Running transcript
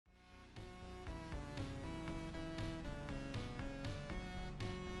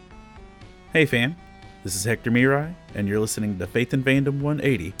Hey fam, this is Hector Mirai, and you're listening to Faith and Fandom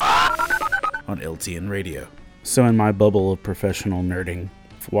 180 on LTN Radio. So in my bubble of professional nerding,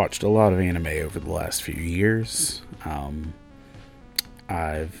 I've watched a lot of anime over the last few years.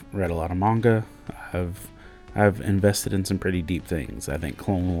 I've read a lot of manga. I've invested in some pretty deep things. I think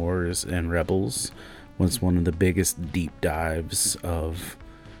Clone Wars and Rebels was one of the biggest deep dives of,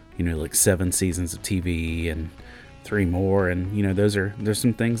 like 7 seasons of TV and 3 more. And, there's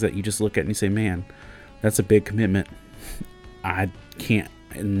some things that you just look at and you say, man, that's a big commitment. I can't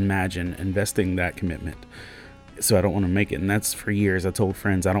imagine investing that commitment. So I don't want to make it. And that's for years. I told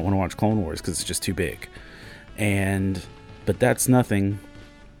friends I don't want to watch Clone Wars because it's just too big. But that's nothing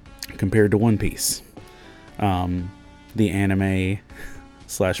compared to One Piece. The anime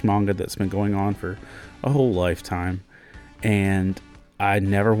 / manga that's been going on for a whole lifetime. And I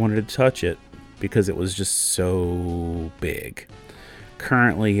never wanted to touch it because it was just so big.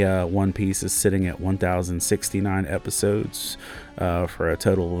 Currently, One Piece is sitting at 1,069 episodes for a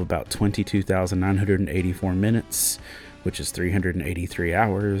total of about 22,984 minutes, which is 383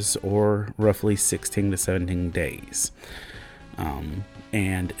 hours, or roughly 16 to 17 days.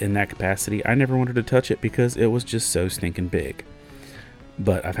 And in that capacity, I never wanted to touch it because it was just so stinking big.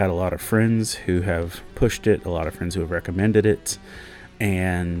 But I've had a lot of friends who have pushed it, a lot of friends who have recommended it,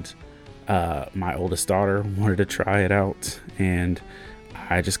 and my oldest daughter wanted to try it out, and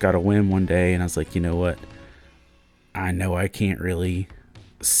I just got a whim one day, and I was like, you know what? I know I can't really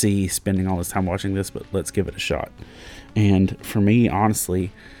see spending all this time watching this, but let's give it a shot. And for me,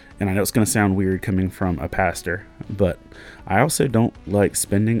 honestly, and I know it's going to sound weird coming from a pastor, but I also don't like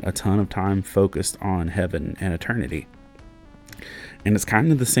spending a ton of time focused on heaven and eternity. And it's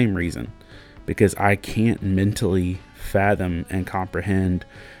kind of the same reason, because I can't mentally fathom and comprehend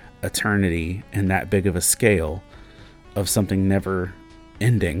eternity in that big of a scale of something never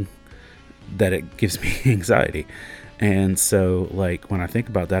ending, that it gives me anxiety. And so, when I think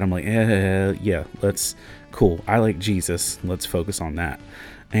about that, I'm like, yeah, that's cool. I like Jesus. Let's focus on that.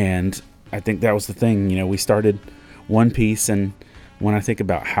 And I think that was the thing. We started One Piece, and when I think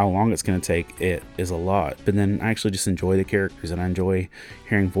about how long it's going to take, it is a lot. But then I actually just enjoy the characters, and I enjoy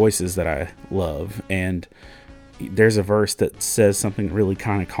hearing voices that I love. And there's a verse that says something that really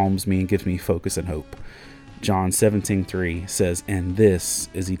kind of calms me and gives me focus and hope. John 17:3 says, "And this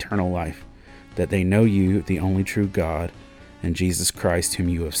is eternal life, that they know you, the only true God, and Jesus Christ whom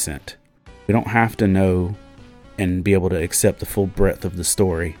you have sent." We don't have to know and be able to accept the full breadth of the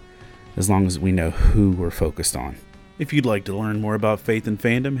story as long as we know who we're focused on. If you'd like to learn more about Faith and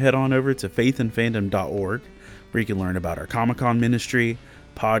Fandom, head on over to faithandfandom.org, where you can learn about our Comic-Con ministry,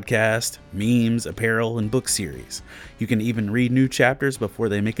 podcast, memes, apparel, and book series. You can even read new chapters before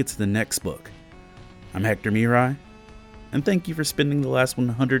they make it to the next book. I'm Hector Mirai, and thank you for spending the last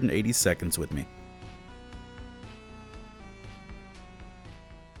 180 seconds with me.